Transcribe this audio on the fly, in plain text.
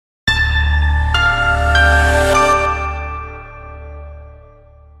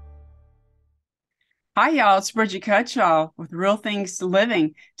Hi, y'all. It's Bridget Cutshall with Real Things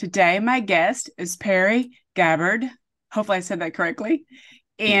Living. Today, my guest is Perry Gabbard. Hopefully, I said that correctly.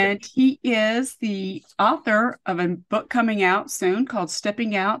 And he is the author of a book coming out soon called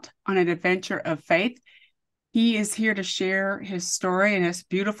Stepping Out on an Adventure of Faith. He is here to share his story and his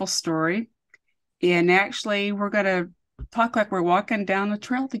beautiful story. And actually, we're going to talk like we're walking down the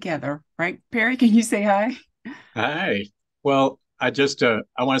trail together, right? Perry, can you say hi? Hi. Well, I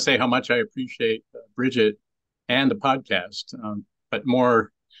want to say how much I appreciate Bridget and the podcast, but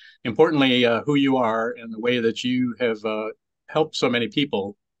more importantly, who you are and the way that you have helped so many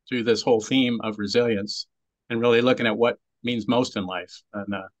people through this whole theme of resilience and really looking at what means most in life.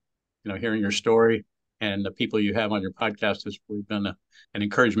 And hearing your story and the people you have on your podcast has really been an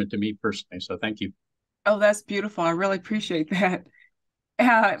encouragement to me personally. So thank you. Oh, that's beautiful. I really appreciate that.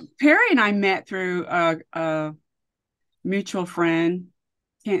 Perry and I met through a mutual friend,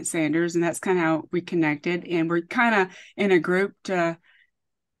 Kent Sanders, and that's kind of how we connected. And we're kind of in a group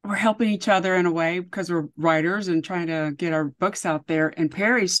we're helping each other in a way because we're writers and trying to get our books out there. And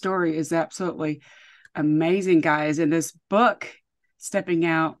Perry's story is absolutely amazing, guys. In this book, Stepping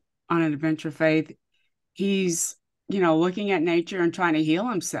Out on an Adventure of Faith, he's, looking at nature and trying to heal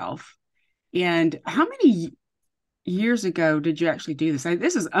himself. And how many years ago did you actually do this?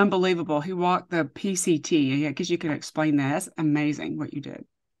 This is unbelievable. He walked the PCT. Yeah, because you can explain that. That's amazing what you did.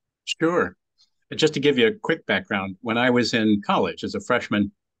 Sure. Just to give you a quick background, when I was in college as a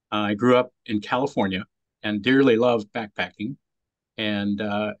freshman, I grew up in California and dearly loved backpacking. And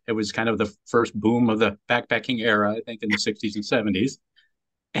it was kind of the first boom of the backpacking era, I think, in the 60s and 70s.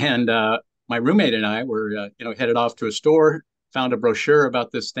 And my roommate and I were, headed off to a store, found a brochure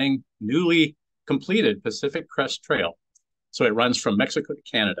about this thing, newly completed Pacific Crest Trail. So it runs from Mexico to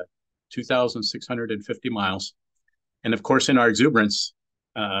Canada, 2,650 miles. And of course, in our exuberance,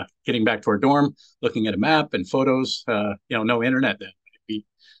 getting back to our dorm, looking at a map and photos, no internet then.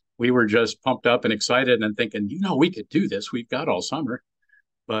 We were just pumped up and excited and thinking, we could do this. We've got all summer.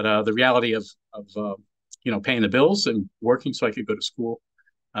 But the reality of paying the bills and working so I could go to school,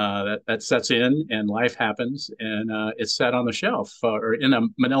 that sets in and life happens. And it's sat on the shelf or in a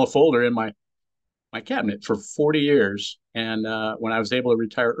manila folder in my cabinet for 40 years. And when I was able to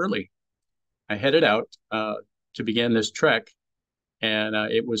retire early, I headed out to begin this trek. And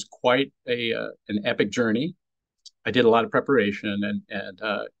it was quite an epic journey. I did a lot of preparation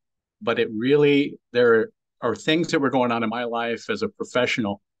but there are things that were going on in my life as a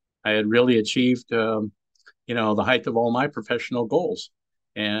professional. I had really achieved, the height of all my professional goals.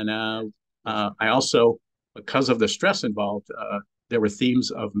 And I also, because of the stress involved, there were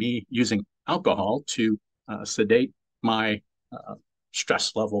themes of me using alcohol to sedate my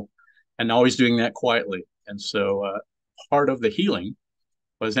stress level and always doing that quietly. And so part of the healing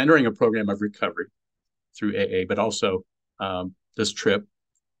was entering a program of recovery through AA, but also this trip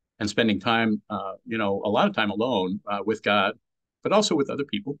and spending time, a lot of time alone with God, but also with other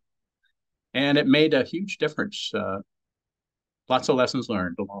people. And it made a huge difference. Lots of lessons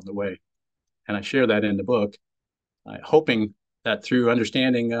learned along the way. And I share that in the book, hoping that through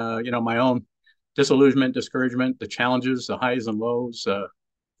understanding, my own disillusionment, discouragement, the challenges, the highs and lows,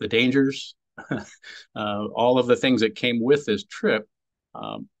 the dangers, all of the things that came with this trip,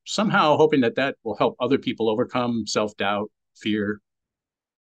 somehow hoping that will help other people overcome self-doubt, fear,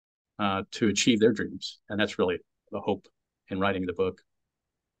 to achieve their dreams. And that's really the hope in writing the book.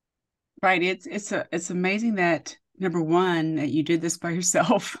 Right. It's amazing that number one, that you did this by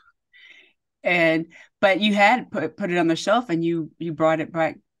yourself. But you had put it on the shelf and you brought it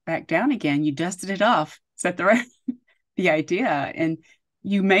back down again. You dusted it off. Is that the right the idea? And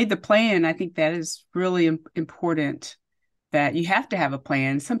you made the plan. I think that is really important, that you have to have a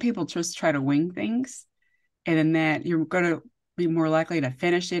plan. Some people just try to wing things, and in that you're going to be more likely to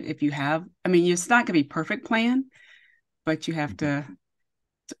finish it if you have. I mean, it's not going to be perfect plan, but you have to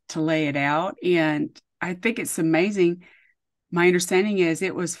lay it out. And I think it's amazing. My understanding is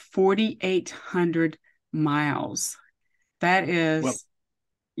it was 4,800 miles. That Well, is,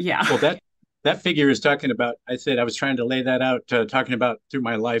 yeah. well, that figure is talking about. I said I was trying to lay that out, talking about through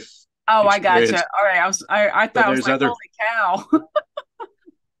my life Oh, I gotcha. experience. All right. I thought But I was like, holy cow.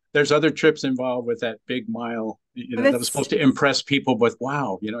 there's other trips involved with that big mile. That was That's supposed to impress people with,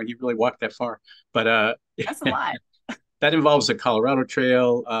 wow, you really walked that far. But that's a lot. that involves the Colorado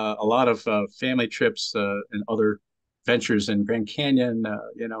Trail, a lot of family trips and other ventures in Grand Canyon,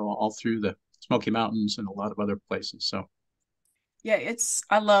 all through the Smoky Mountains and a lot of other places. So, Yeah,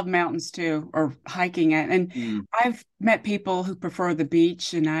 I love mountains too, or hiking it. And mm, I've met people who prefer the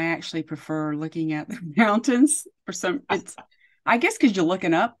beach, and I actually prefer looking at the mountains for some, I guess because you're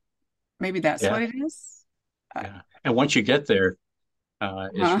looking up Maybe that's what Yeah, it is. Uh, yeah. And once you get there,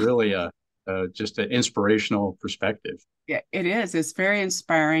 it's huh? really just an inspirational perspective. Yeah, it is. It's very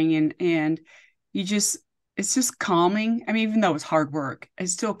inspiring, and you just it's just calming. I mean, even though it's hard work, it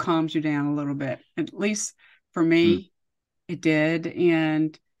still calms you down a little bit. At least for Mm. me, it did.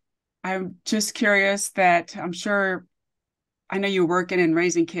 And I'm just curious that I'm sure I know you're working and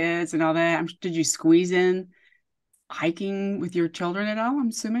raising kids and all that. Did you squeeze in hiking with your children at all? I'm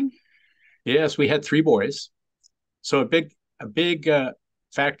assuming. Yes, we had three boys. So a big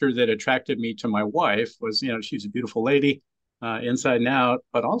factor that attracted me to my wife was, she's a beautiful lady, inside and out,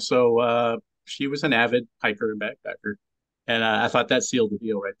 but also she was an avid hiker and backpacker. And I thought that sealed the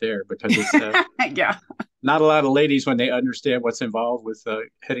deal right there because it's Yeah. not a lot of ladies when they understand what's involved with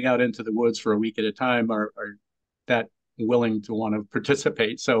heading out into the woods for a week at a time are that willing to want to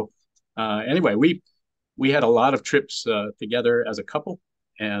participate. So anyway, we had a lot of trips together as a couple,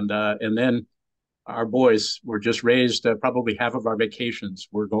 and then our boys were just raised. Probably half of our vacations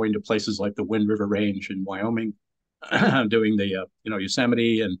were going to places like the Wind River Range in Wyoming, doing the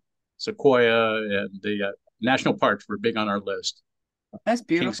Yosemite and Sequoia, and the national parks were big on our list. That's Kings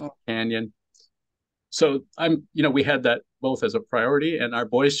beautiful. Canyon. So we had that both as a priority, and our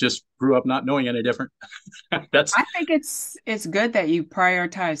boys just grew up not knowing any different. That's I think it's good that you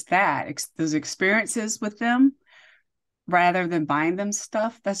prioritize that those experiences with them rather than buying them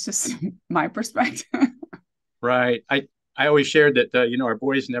stuff. That's just my perspective. right. I always shared that our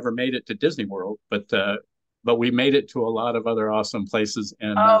boys never made it to Disney World, but we made it to a lot of other awesome places,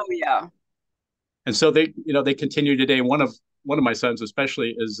 Oh yeah. and so they continue today. One of my sons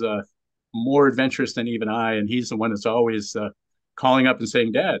especially is more adventurous than even I, and he's the one that's always calling up and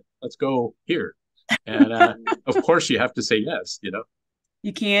saying, "Dad, let's go here." And of course, you have to say yes.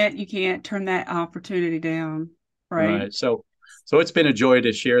 You can't turn that opportunity down, right? Right. So it's been a joy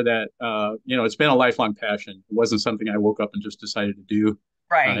to share that. It's been a lifelong passion. It wasn't something I woke up and just decided to do. It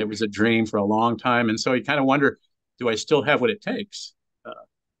Right. was a dream for a long time, and so you kind of wonder, do I still have what it takes? Uh,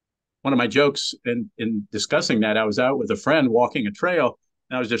 One of my jokes in discussing that, I was out with a friend walking a trail,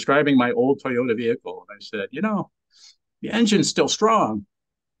 and I was describing my old Toyota vehicle, and I said, the engine's still strong,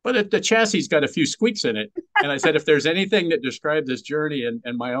 but the chassis got a few squeaks in it. And I said, if there's anything that described this journey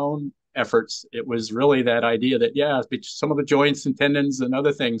and my own efforts, it was really that idea that, yeah, some of the joints and tendons and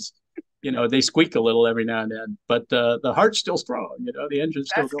other things, they squeak a little every now and then, but the heart's still strong, the engine's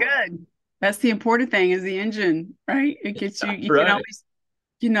still That's going. good. That's the important thing is the engine, right? It gets you, Right.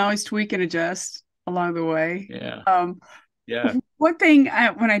 you can always tweak and adjust along the way. Yeah. Um, Yeah. one thing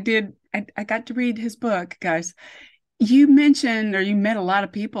when I did, I got to read his book, guys. You mentioned or you met a lot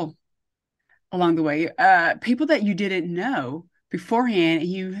of people along the way, people that you didn't know beforehand.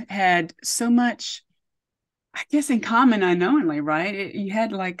 You had so much, I guess, in common unknowingly, right? You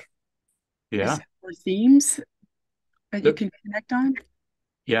had like Yeah. or themes that you The, can connect on.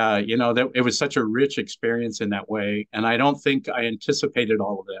 yeah. That it was such a rich experience in that way. And I don't think I anticipated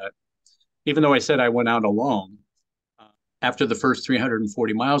all of that. Even though I said I went out alone, uh, after the first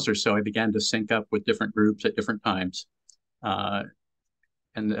 340 miles or so, I began to sync up with different groups at different times, uh,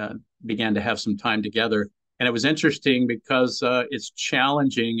 and began to have some time together. And it was interesting because it's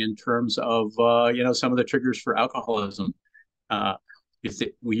challenging in terms of some of the triggers for alcoholism. Uh,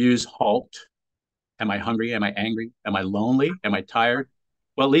 we use halt. Am I hungry? Am I angry? Am I lonely? Am I tired?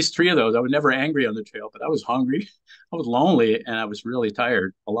 Well, at least three of those. I was never angry on the trail, but I was hungry, I was lonely, and I was really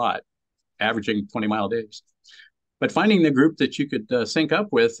tired a lot, averaging 20-mile days. But finding the group that you could sync up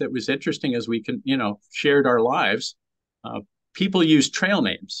with, it was interesting as we shared our lives. Uh, People use trail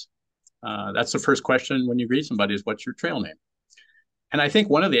names. That's the first question when you greet somebody is, what's your trail name? And I think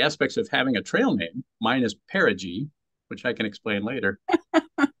one of the aspects of having a trail name, mine is Perigee, which I can explain later.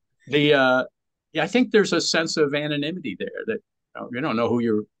 Yeah, I think there's a sense of anonymity there that you don't know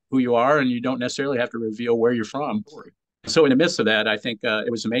who you are, and you don't necessarily have to reveal where you're from. So in the midst of that, I think it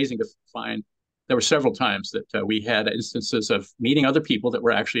was amazing to find there were several times that we had instances of meeting other people that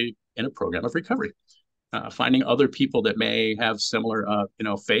were actually in a program of recovery, finding other people that may have similar,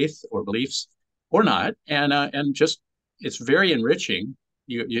 faith or beliefs or not, and just it's very enriching.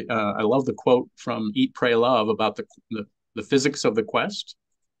 I love the quote from Eat, Pray, Love about the physics of the quest.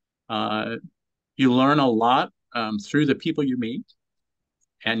 Uh, you learn a lot through the people you meet,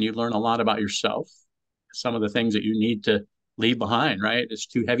 and you learn a lot about yourself. Some of the things that you need to leave behind, right? It's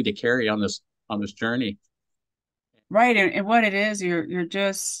too heavy to carry on this journey. Right. And what it is, you're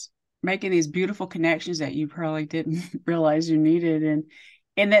just making these beautiful connections that you probably didn't realize you needed.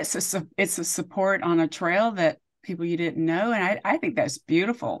 And it's a support on a trail that people you didn't know. And I think that's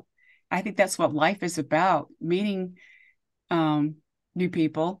beautiful. I think that's what life is about, meeting new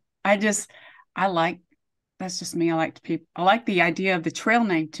people I just, I like, that's just me. I like people, I like the idea of the trail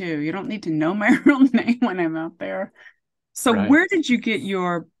name too. You don't need to know my real name when I'm out there. So Right. where did you get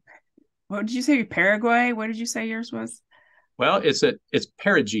your, what did you say, Paraguay? What did you say yours was? Well, it's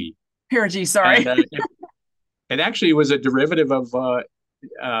perigee, Perigee, and sorry. it actually was a derivative of.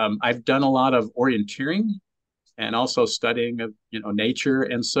 I've done a lot of orienteering and also studying of nature,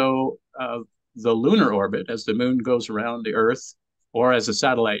 and so the lunar orbit, as the moon goes around the Earth, or as a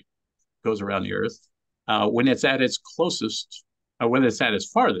satellite goes around the Earth, when it's at its closest, or when it's at its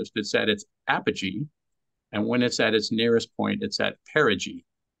farthest, it's at its apogee, and when it's at its nearest point, it's at perigee.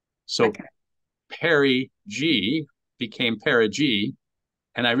 So Okay. perigee became perigee,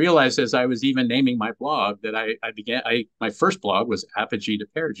 and I realized as I was even naming my blog that my first blog was apogee to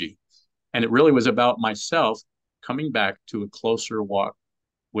perigee, and it really was about myself coming back to a closer walk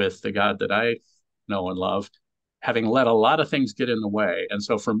with the God that I know and love, having let a lot of things get in the way. And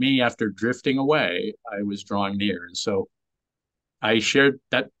so for me, after drifting away, I was drawing near. And so I shared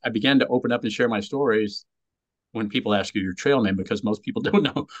that. I began to open up and share my stories when people ask you your trail name, because most people don't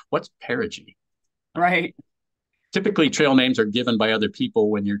know what's perigee. Right. Typically, trail names are given by other people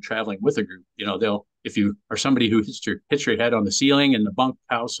when you're traveling with a group. They'll, if you are somebody who hits your head on the ceiling in the bunk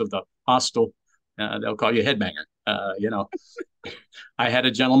house of the hostel, they'll call you a headbanger. I had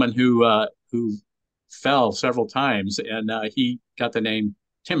a gentleman who fell several times, and he got the name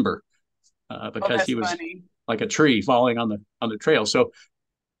Timber Oh, because that's he was funny. like a tree falling on the trail. So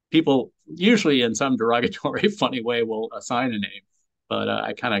people usually, in some derogatory, funny way, will assign a name, but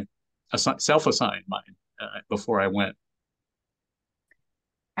I kind of self-assigned mine before I went.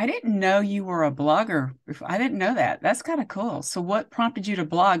 I didn't know you were a blogger. I didn't know that. That's kind of cool. So what prompted you to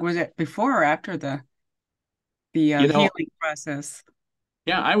blog? Was it before or after the You know, healing process?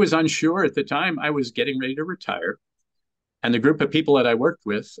 yeah, I was unsure at the time. I was getting ready to retire, and the group of people that I worked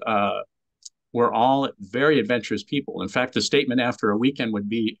with were all very adventurous people. In fact, the statement after a weekend would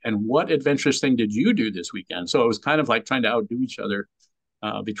be, "And what adventurous thing did you do this weekend?" So it was kind of like trying to outdo each other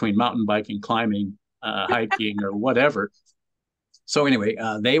between mountain biking, climbing, hiking, or whatever. So anyway,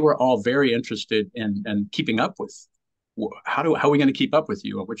 they were all very interested in keeping up with how are we going to keep up with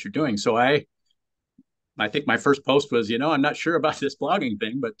you and what you're doing. So I think my first post was, I'm not sure about this blogging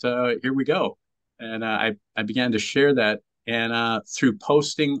thing, but here we go. And I began to share that. And through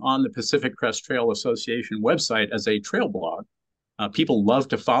posting on the Pacific Crest Trail Association website as a trail blog, people love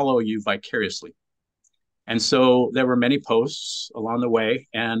to follow you vicariously. And so there were many posts along the way,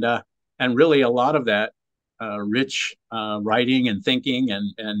 and really a lot of that rich writing and thinking,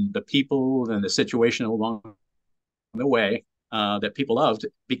 and the people and the situation along the way that people loved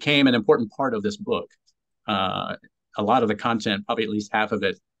became an important part of this book. Uh, a lot of the content, probably at least half of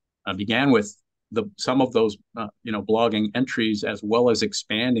it, began with some of those blogging entries, as well as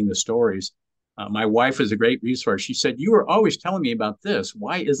expanding the stories. My wife is a great resource. She said, "You were always telling me about this.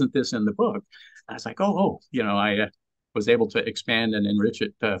 Why isn't this in the book?" I was like, I was able to expand and enrich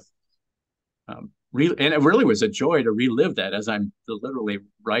it. And it really was a joy to relive that as I'm literally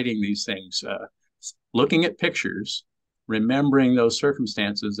writing these things, looking at pictures, remembering those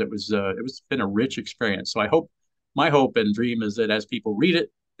circumstances. It was been a rich experience. So my hope and dream is that as people read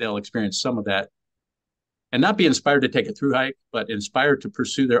it, they'll experience some of that, and not be inspired to take a through hike, but inspired to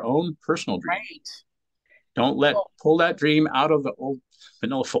pursue their own personal dream. Right. Don't Well, pull that dream out of the old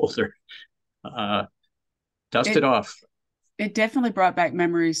vanilla folder. Uh, dust it it off. it definitely brought back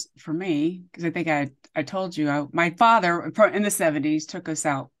memories for me because I think I told you my father in the 70s took us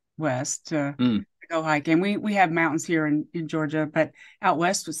out west to Mm. go hiking. We have mountains here in Georgia, but out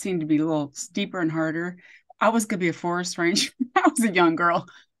west would seem to be a little steeper and harder. I was gonna be a forest ranger. I was a young girl,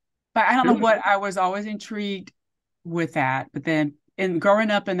 but I don't know Beautiful. what I was always intrigued with that. But then in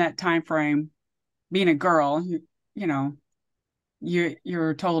growing up in that time frame, being a girl, you know,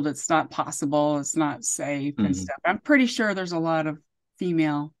 you're told it's not possible, it's not safe and Mm-hmm. stuff. I'm pretty sure there's a lot of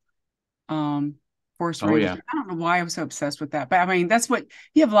female forest Oh rangers. yeah. I don't know why I was so obsessed with that, but I mean that's what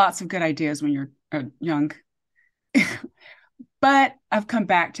you have lots of good ideas when you're young. But I've come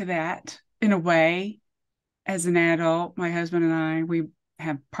back to that in a way as an adult. My husband and I, we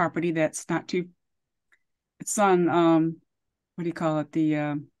have property that's not too, it's on what do you call it,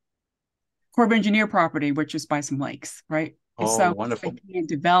 the Corps of Engineer property, which is by some lakes, right? And Oh, so they wonderful. can't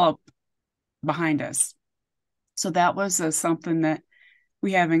develop behind us. So that was something that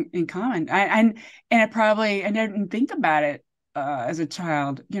we have in common. And I didn't think about it as a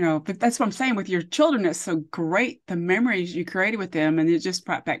child, but that's what I'm saying with your children. It's so great the memories you created with them, and it just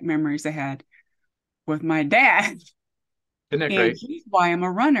brought back memories I had with my dad, Isn't that and great? he's why I'm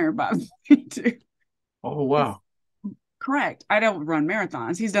a runner. By the way, too. Oh It's wow. correct. I don't run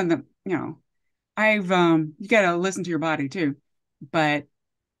marathons. He's done the, I've you got to listen to your body too. But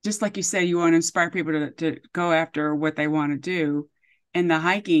just like you said, you want to inspire people to go after what they want to do. And the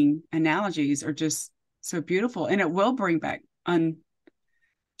hiking analogies are just so beautiful. And it will bring back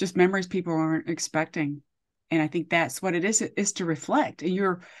just memories people aren't expecting. And I think that's what it is to reflect. And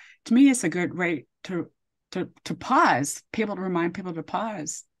to me, it's a good way to pause, people to remind people to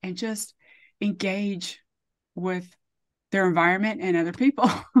pause and just engage with their environment and other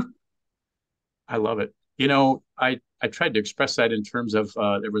people. I love it. I tried to express that in terms of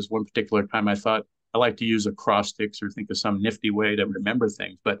there was one particular time I thought I like to use acrostics or think of some nifty way to remember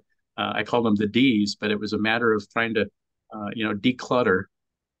things, but I called them the D's. But it was a matter of trying to, declutter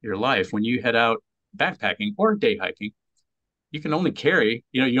your life. When you head out backpacking or day hiking, you can only carry,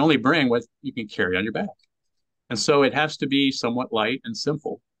 you only bring what you can carry on your back, and so it has to be somewhat light and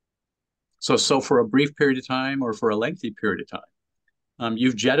simple. So for a brief period of time or for a lengthy period of time,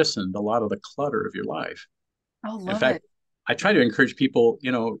 you've jettisoned a lot of the clutter of your life. I In love fact, it. I try to encourage people,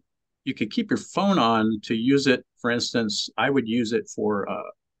 you could keep your phone on to use it. For instance, I would use it for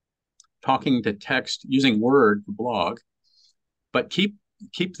talking to text using Word to blog, but keep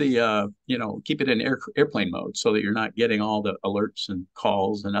it in airplane mode so that you're not getting all the alerts and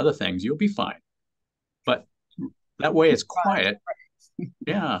calls and other things. You'll be fine. But that way it's quiet.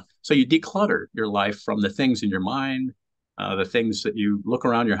 Yeah. So you declutter your life from the things in your mind, the things that you look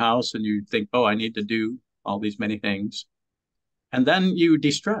around your house and you think, oh, I need to do all these many things. And then you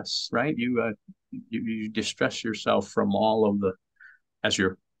de-stress, right? You distress yourself from all of the,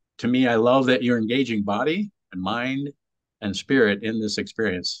 to me, I love that you're engaging body and mind and spirit in this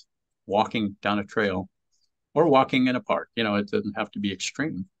experience, walking down a trail or walking in a park. It doesn't have to be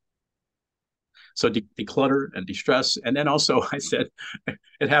extreme. So declutter and de-stress. And then also I said,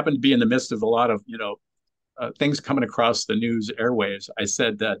 it happened to be in the midst of a lot of, things coming across the news airwaves. I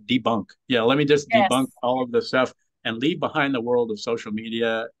said debunk. Yeah, let me just debunk Yes. all of this stuff and leave behind the world of social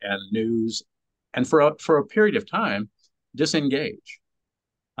media and news. And for a period of time, disengage.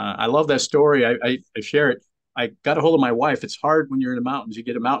 I love that story. I share it. I got a hold of my wife. It's hard when you're in the mountains. You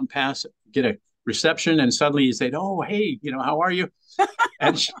get a mountain pass, get a reception, and suddenly you say, "Oh, hey, how are you?"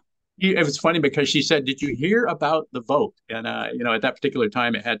 And it was funny because she said, "Did you hear about the vote?" And at that particular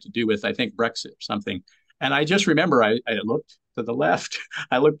time, it had to do with, I think, Brexit or something. And I just remember I looked to the left,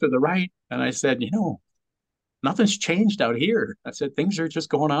 I looked to the right, and I said, nothing's changed out here. I said things are just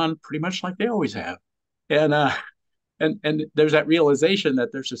going on pretty much like they always have. And and there's that realization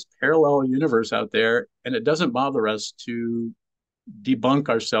that there's this parallel universe out there, and it doesn't bother us to debunk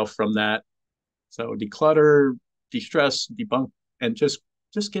ourselves from that. So declutter, de-stress, debunk, and just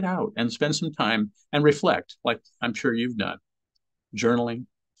get out and spend some time and reflect, like I'm sure you've done. Journaling.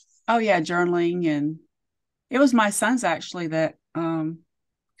 Oh yeah, journaling. And it was my sons actually that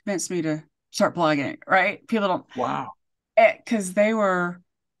convinced me to start blogging, right? People don't, Wow. because they were,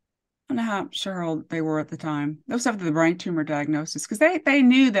 I don't know how sure how old they were at the time. They was after the brain tumor diagnosis because they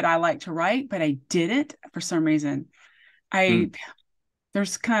knew that I liked to write, but I didn't for some reason. I Mm,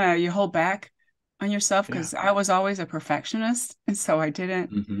 there's kind of you hold back on yourself yeah. because I was always a perfectionist, and so I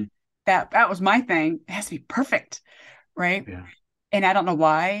didn't. Mm-hmm. That was my thing. It has to be perfect, right? Yeah. And I don't know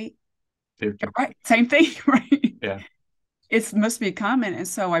why. Safety. Right, same thing, right? Yeah. It must be common, and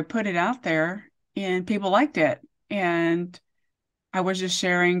so I put it out there, and people liked it, and I was just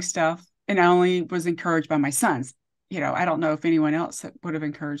sharing stuff, and I only was encouraged by my sons. I don't know if anyone else would have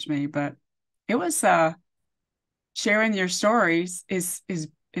encouraged me, but it was sharing your stories is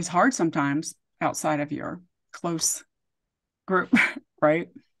hard sometimes outside of your close group, right?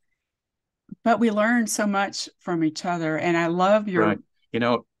 But we learn so much from each other, and I love Right. your You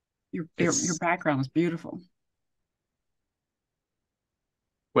know, your it's background is beautiful.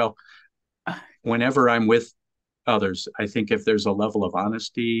 well, Uh, whenever I'm with others, I think if there's a level of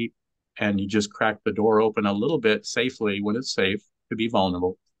honesty and you just crack the door open a little bit safely when it's safe to be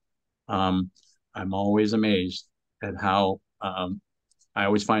vulnerable, um, I'm always amazed at how I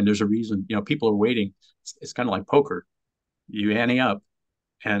always find there's a reason. People are waiting. It's kind of like poker. You ante up,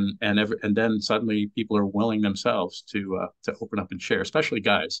 and then suddenly people are willing themselves to open up and share, especially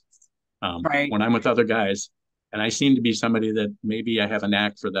guys. right. When I'm with other guys, and I seem to be somebody that maybe I have a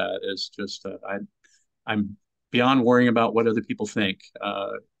knack for that. Is just I'm beyond worrying about what other people think.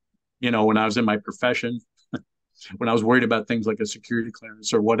 When I was in my profession, when I was worried about things like a security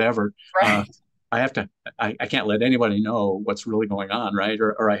clearance or whatever, uh, Right. I can't let anybody know what's really going on, right?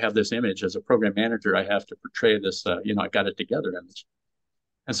 Or I have this image as a program manager, I have to portray this, I got it together image.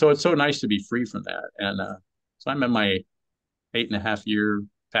 And so it's so nice to be free from that. And so I'm in my 8.5 year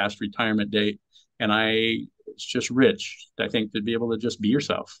past retirement date, and I it's just rich, I think, to be able to just be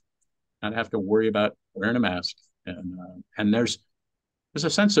yourself, not have to worry about wearing a mask. And there's a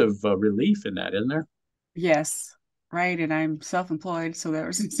sense of relief in that, isn't there? Yes, right. And I'm self-employed, so there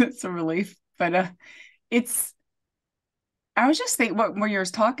was a sense of relief. But it's I was just thinking what when you were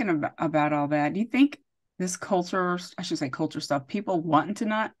talking about all that, do you think this culture, I should say culture stuff, people wanting to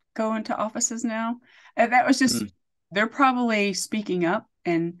not go into offices now? And that was just Mm, they're probably speaking up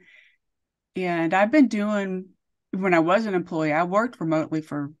and I've been doing when I was an employee, I worked remotely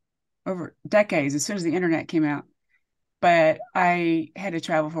for over decades as soon as the internet came out. But I had to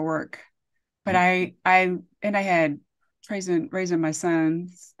travel for work. But mm, I had raising my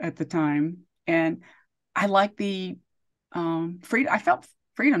sons at the time, and I like the freedom. I felt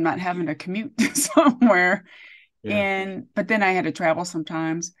freedom not having to commute somewhere, yeah, and but then I had to travel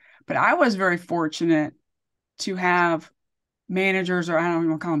sometimes. But I was very fortunate to have managers, or I don't even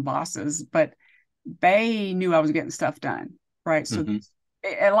want to call them bosses, but they knew I was getting stuff done, right? So hmm,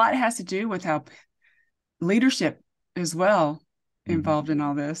 a lot has to do with how leadership as well hmm, involved in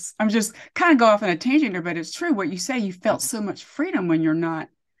all this. I'm just kind of go off on a tangent here, but it's true what you say. You felt so much freedom when you're not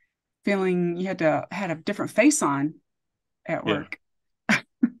feeling you had a different face on at yeah. work.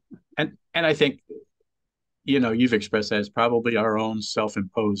 And I think, you've expressed that as probably our own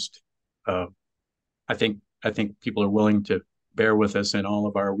self-imposed. Uh, I think people are willing to bear with us in all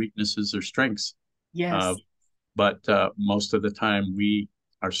of our weaknesses or strengths. Uh, Yes. but most of the time, we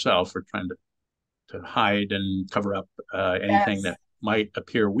ourselves are trying to hide and cover up anything Yes. that might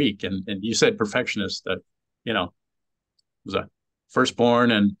appear weak. And you said perfectionist. That you know was a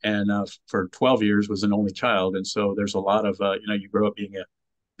firstborn, and for 12 years was an only child, and so there's a lot of you grow up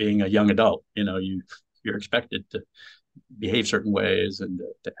being a young adult. You're expected to behave certain ways and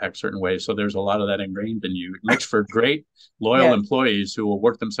to act certain ways. So there's a lot of that ingrained in you. It makes for great, loyal Yes. employees who will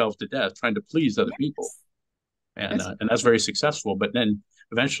work themselves to death trying to please other people, Yes. and It's, and that's very successful. But then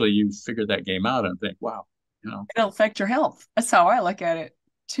eventually you figure that game out and think, wow, it'll affect your health. That's how I look at it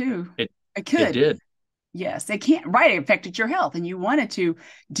too. it It it could. did, Yes, it can't. Right, it affected your health, and you wanted to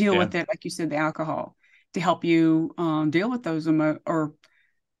deal yeah, with it, like you said, the alcohol, to help you deal with those or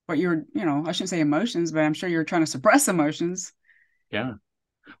what you're, I shouldn't say emotions, but I'm sure you're trying to suppress emotions. yeah.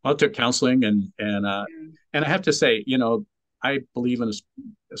 Well, I took counseling, and I have to say, I believe in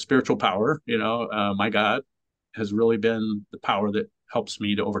a spiritual power. My God has really been the power that helps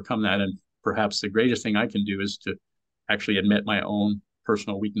me to overcome that. And perhaps the greatest thing I can do is to actually admit my own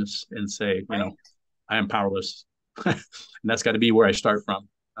personal weakness and say, Right. I am powerless. And that's got to be where I start from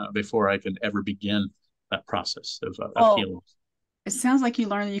before I can ever begin that process of Well, healing. it sounds like you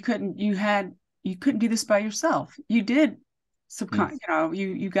learned that you couldn't do this by yourself. You did Mm,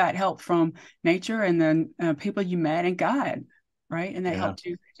 you got help from nature and then people you met and God, right? And that yeah. helped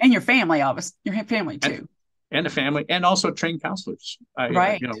you and your family, obviously, your family And too. and a family, and also trained counselors. I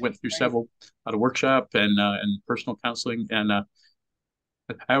Right. went through Right. several at a workshop and personal counseling, and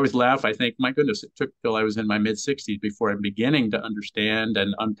I always laugh. I think, my goodness, it took till I was in my mid 60s before I'm beginning to understand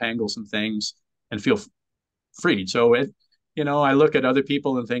and untangle some things and feel freed. So I look at other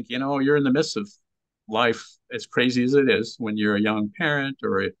people and think, you're in the midst of life, as crazy as it is when you're a young parent,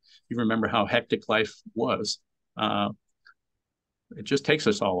 or you remember how hectic life was. Uh, it just takes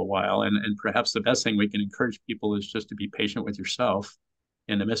us all a while, and perhaps the best thing we can encourage people is just to be patient with yourself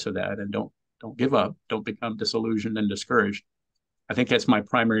in the midst of that, and don't give up, don't become disillusioned and discouraged. I think that's my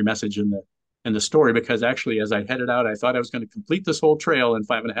primary message in the story, because actually, as I headed out, I thought I was going to complete this whole trail in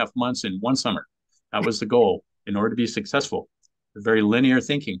 5.5 months in one summer. That was the goal in order to be successful. Very linear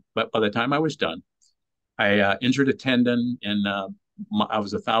thinking. But by the time I was done, I injured a tendon, and I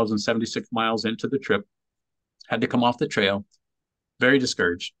was 1,076 miles into the trip, had to come off the trail, very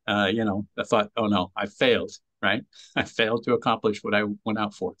discouraged. I thought, oh no, I failed, right? I failed to accomplish what I went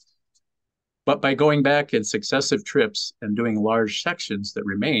out for. But by going back in successive trips and doing large sections that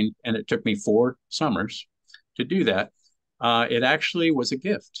remained, and it took me 4 summers to do that, it actually was a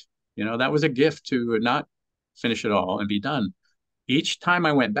gift. That was a gift to not finish it all and be done. Each time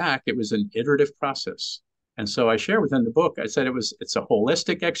I went back, it was an iterative process. And so I share within the book, I said it's a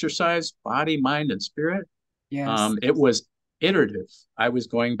holistic exercise, body, mind, and spirit. Yes. It was iterative. I was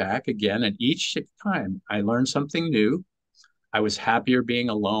going back again, and each time I learned something new. I was happier being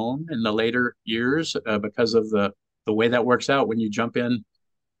alone in the later years because of the way that works out when you jump in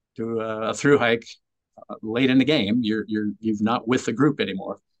to a through hike late in the game. You've not with the group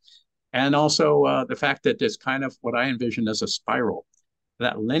anymore, and also the fact that it's kind of what I envision as a spiral,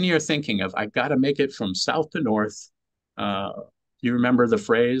 that linear thinking of I've got to make it from south to north. Uh, you remember the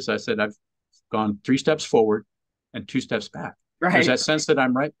phrase I said? I've gone 3 steps forward and 2 steps back. There's Right. that sense that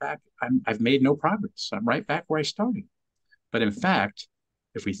I'm right back. I've made no progress. I'm right back where I started. But in fact,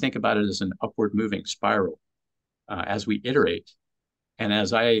 if we think about it as an upward moving spiral, as we iterate, and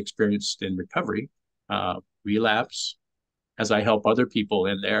as I experienced in recovery, relapse, as I help other people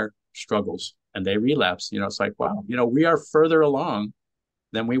in their struggles and they relapse, it's like, wow, we are further along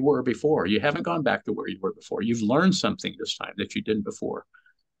than we were before. You haven't gone back to where you were before. You've learned something this time that you didn't before.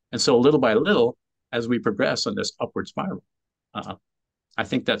 And so little by little, as we progress on this upward spiral, uh, I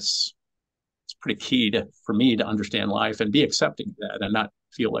think it's pretty key for me to understand life and be accepting of that and not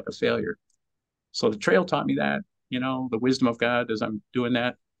feel like a failure. So the trail taught me that, the wisdom of God as I'm doing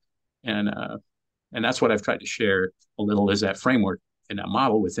that. And that's what I've tried to share a little is that framework and that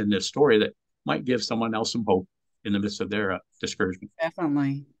model within this story that might give someone else some hope in the midst of their discouragement.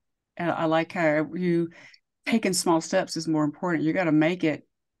 Definitely. And I like how you taking small steps is more important. You got to make it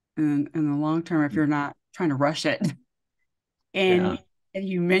in the long term if you're not trying to rush it. Yeah. And and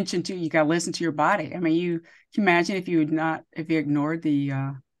you mentioned too, you got to listen to your body. I mean, you can imagine if you ignored the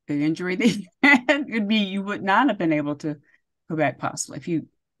injury that you had, you would not have been able to go back possibly if you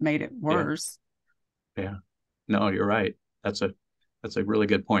made it Yeah. worse. Yeah. No, you're right. That's a really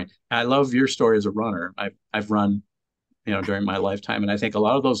good point. I love your story as a runner. I've run, during my lifetime, and I think a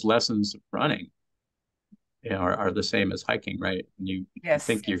lot of those lessons of running, are the same as hiking, right? When you Yes.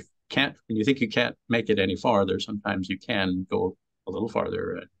 think you can't, when you think you can't make it any farther, sometimes you can go a little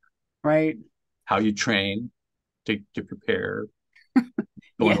farther. Right. How you train to prepare, going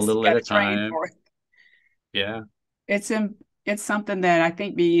a Yes. little You at got a to train time. for it. Yeah. It's in, it's something that I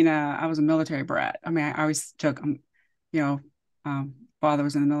think being I was a military brat. I mean, I always took you know, father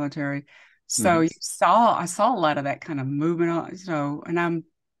was in the military. So Hmm. I saw a lot of that kind of movement on, and I'm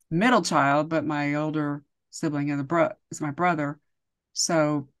middle child, but my older sibling is my brother.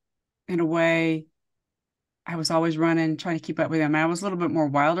 So in a way, I was always running, trying to keep up with him. I was a little bit more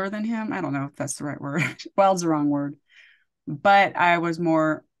wilder than him. I don't know if that's the right word. Wild's the wrong word, but I was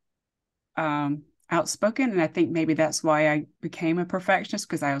more outspoken. And I think maybe that's why I became a perfectionist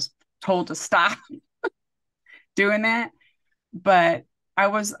because I was told to stop doing that. But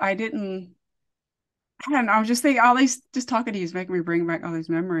I didn't, I don't know. I was just thinking all these, just talking to you is making me bring back all these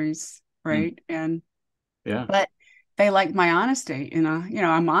memories. Mm. Right. Yeah. But they like my honesty.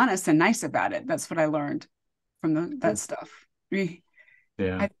 I'm honest and nice about it. That's what I learned from that Good. stuff.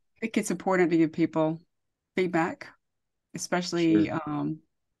 Yeah. I think it's important to give people feedback, especially Sure.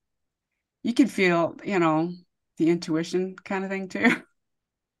 you can feel, the intuition kind of thing too.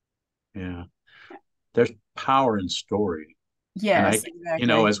 Yeah. There's power in story. And Yes,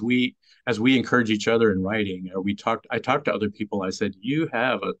 exactly. as we encourage each other in writing, or I talked to other people, I said, you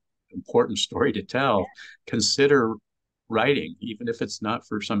have an important story to tell. Consider writing, even if it's not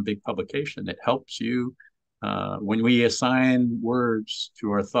for some big publication. It helps you when we assign words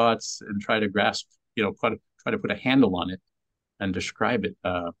to our thoughts and try to grasp, try to put a handle on it and describe it.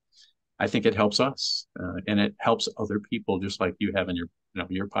 I think it helps us, and it helps other people, just like you have in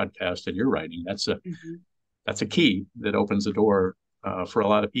your podcast and your writing. Mhm. That's a key that opens the door for a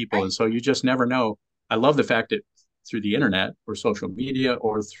lot of people. And Right. so you just never know. I love the fact that through the internet or social media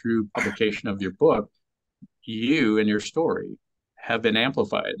or through publication of your book, you and your story have been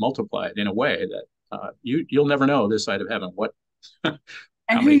amplified, multiplied in a way that you'll never know this side of heaven what And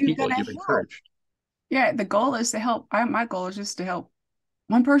how who many you're people gonna you've help. encouraged. Yeah, the goal is to help. My goal is just to help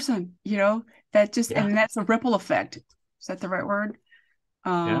one person, that just, Yeah, and that's a ripple effect. Is that the right word?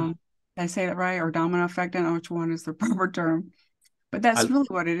 yeah. Did I say that right? Or domino effect? I don't know which one is the proper term, but that's I really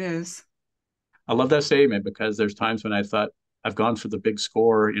what it is. I love that statement because there's times when I thought I've gone for the big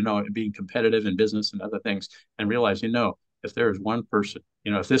score, being competitive in business and other things, and realize, if there is one person,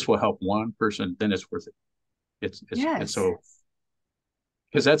 if this will help one person, then it's worth it. It's Yes. so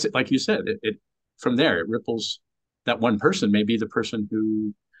because that's like you said, it from there it ripples. That one person may be the person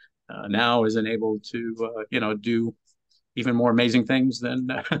who now is enabled to do even more amazing things than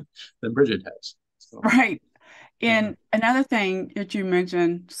than Bridget has. So Right. yeah, And another thing that you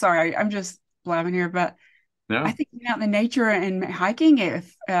mentioned, sorry, I'm just blabbing here, but I no, think the nature and hiking it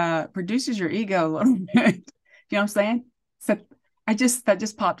reduces your ego a little bit. You know what I'm saying? So that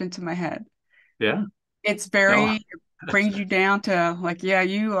just popped into my head. yeah, It's no, very brings you down to like, yeah,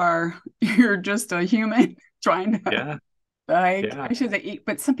 you're just a human trying to yeah, like yeah, I should say,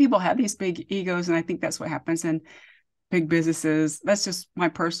 but some people have these big egos, and I think that's what happens in big businesses. That's just my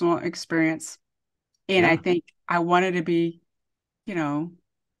personal experience. And I yeah. think I wanted to be, you know,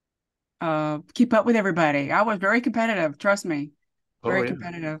 keep up with everybody. I was very competitive, trust me, Oh very yeah,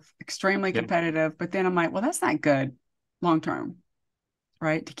 competitive, extremely yeah. competitive. But then I'm like, well, that's not good long term,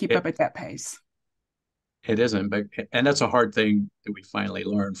 right? To keep It up at that pace. It isn't, but and that's a hard thing that we finally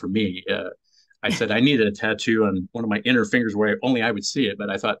learned for me. I said I needed a tattoo on one of my inner fingers where only I would see it, but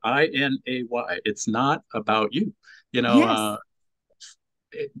I thought INAY. It's not about you. You know,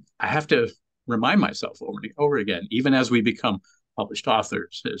 Yes. I have to remind myself over and over again, even as we become published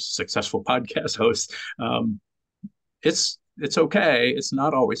authors, as successful podcast hosts. It's okay. It's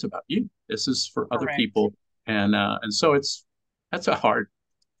not always about you. This is for other Correct. people, and so that's a hard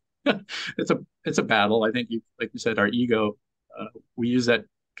it's a battle. I think you like you said, our ego. We use that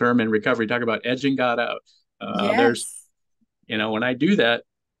term in recovery. Talk about edging God out. There's Yes. when I do that,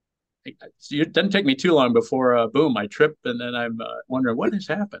 it doesn't take me too long before boom, I trip, and then I'm wondering what has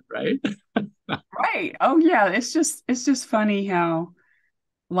happened. Right? Right. Oh yeah. It's just funny how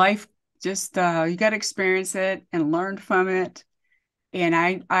life just you got to experience it and learn from it. And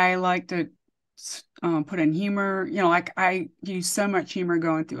I like to put in humor. Like I use so much humor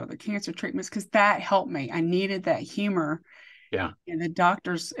going through other cancer treatments because that helped me. I needed that humor, Yeah. and the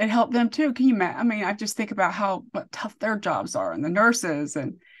doctors, it helped them too. Can you imagine? I mean, I just think about how what tough their jobs are, and the nurses,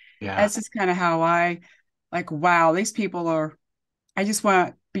 and Yeah. that's just kind of how I like. Wow, these people are. I just want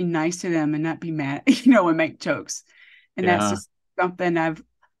to be nice to them and not be mad, and make jokes, and that's Yeah. just something I've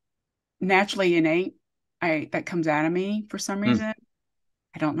naturally innate. That comes out of me for some Hmm. reason.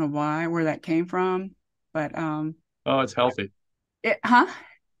 I don't know why, where that came from, but Oh, it's healthy. huh?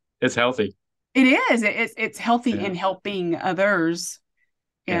 It's healthy. It is. It's healthy Yeah. in helping others,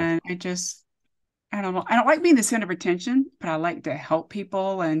 Yeah. and I don't know. I don't like being the center of attention, but I like to help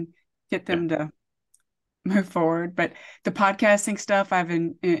people and get Yeah. them to move forward. But the podcasting stuff I've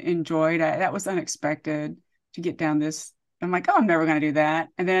enjoyed. That was unexpected to get down this. I'm like, oh, I'm never going to do that,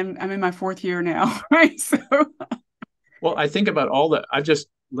 and then I'm in my fourth year now, right? So Well, I think about all the I've just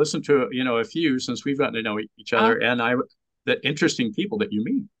listened to a few since we've gotten to know each uh, other, and the interesting people that you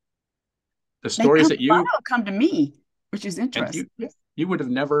meet, the they stories come. that A lot of you them come to me, which is and interesting. you would have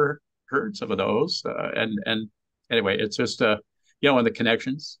never heard some of those, and anyway, it's just and the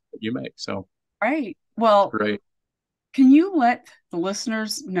connections that you make. So Right. it's Well, great. can you let the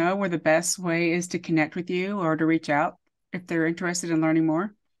listeners know where the best way is to connect with you or to reach out if they're interested in learning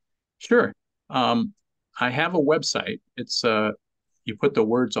more? Sure. Um, I have a website. It's you put the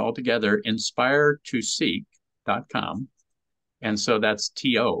words all together, inspirettoseek.com. And so that's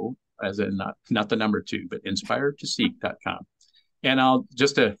TO, as in not the number two, but inspirettoseek.com. And I'll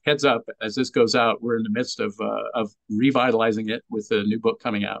just a heads up as this goes out, we're in the midst of revitalizing it with a new book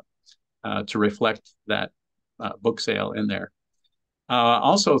coming out to reflect that book sale in there.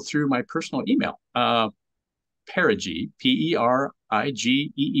 Also through my personal email, Perigee,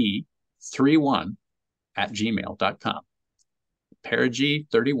 Perigee 31 at gmail.com.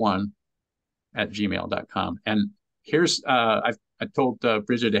 Perigee31 at gmail.com. And here's, I told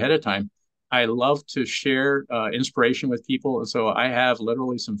Bridget ahead of time, I love to share inspiration with people. And so I have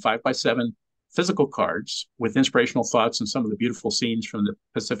literally some 5x7 physical cards with inspirational thoughts and some of the beautiful scenes from the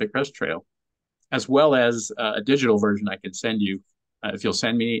Pacific Crest Trail, as well as a digital version I can send you. If you'll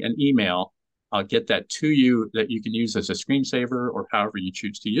send me an email, I'll get that to you that you can use as a screensaver or however you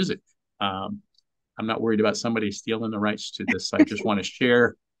choose to use it. Um, I'm not worried about somebody stealing the rights to this. I just want to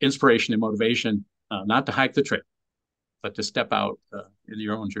share inspiration and motivation, not to hike the trail, but to step out in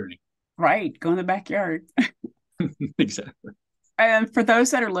your own journey. Right. Go in the backyard. Exactly. And for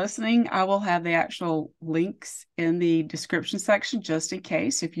those that are listening, I will have the actual links in the description section just in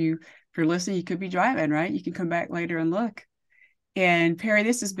case. If you're listening, you could be driving, right? You can come back later and look. And Perry,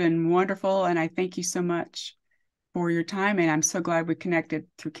 this has been wonderful. And I thank you so much for your time. And I'm so glad we connected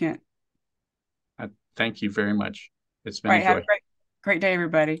through Kent. Thank you very much. It's All been a right. Have a joy. great day,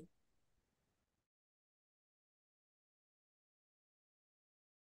 everybody.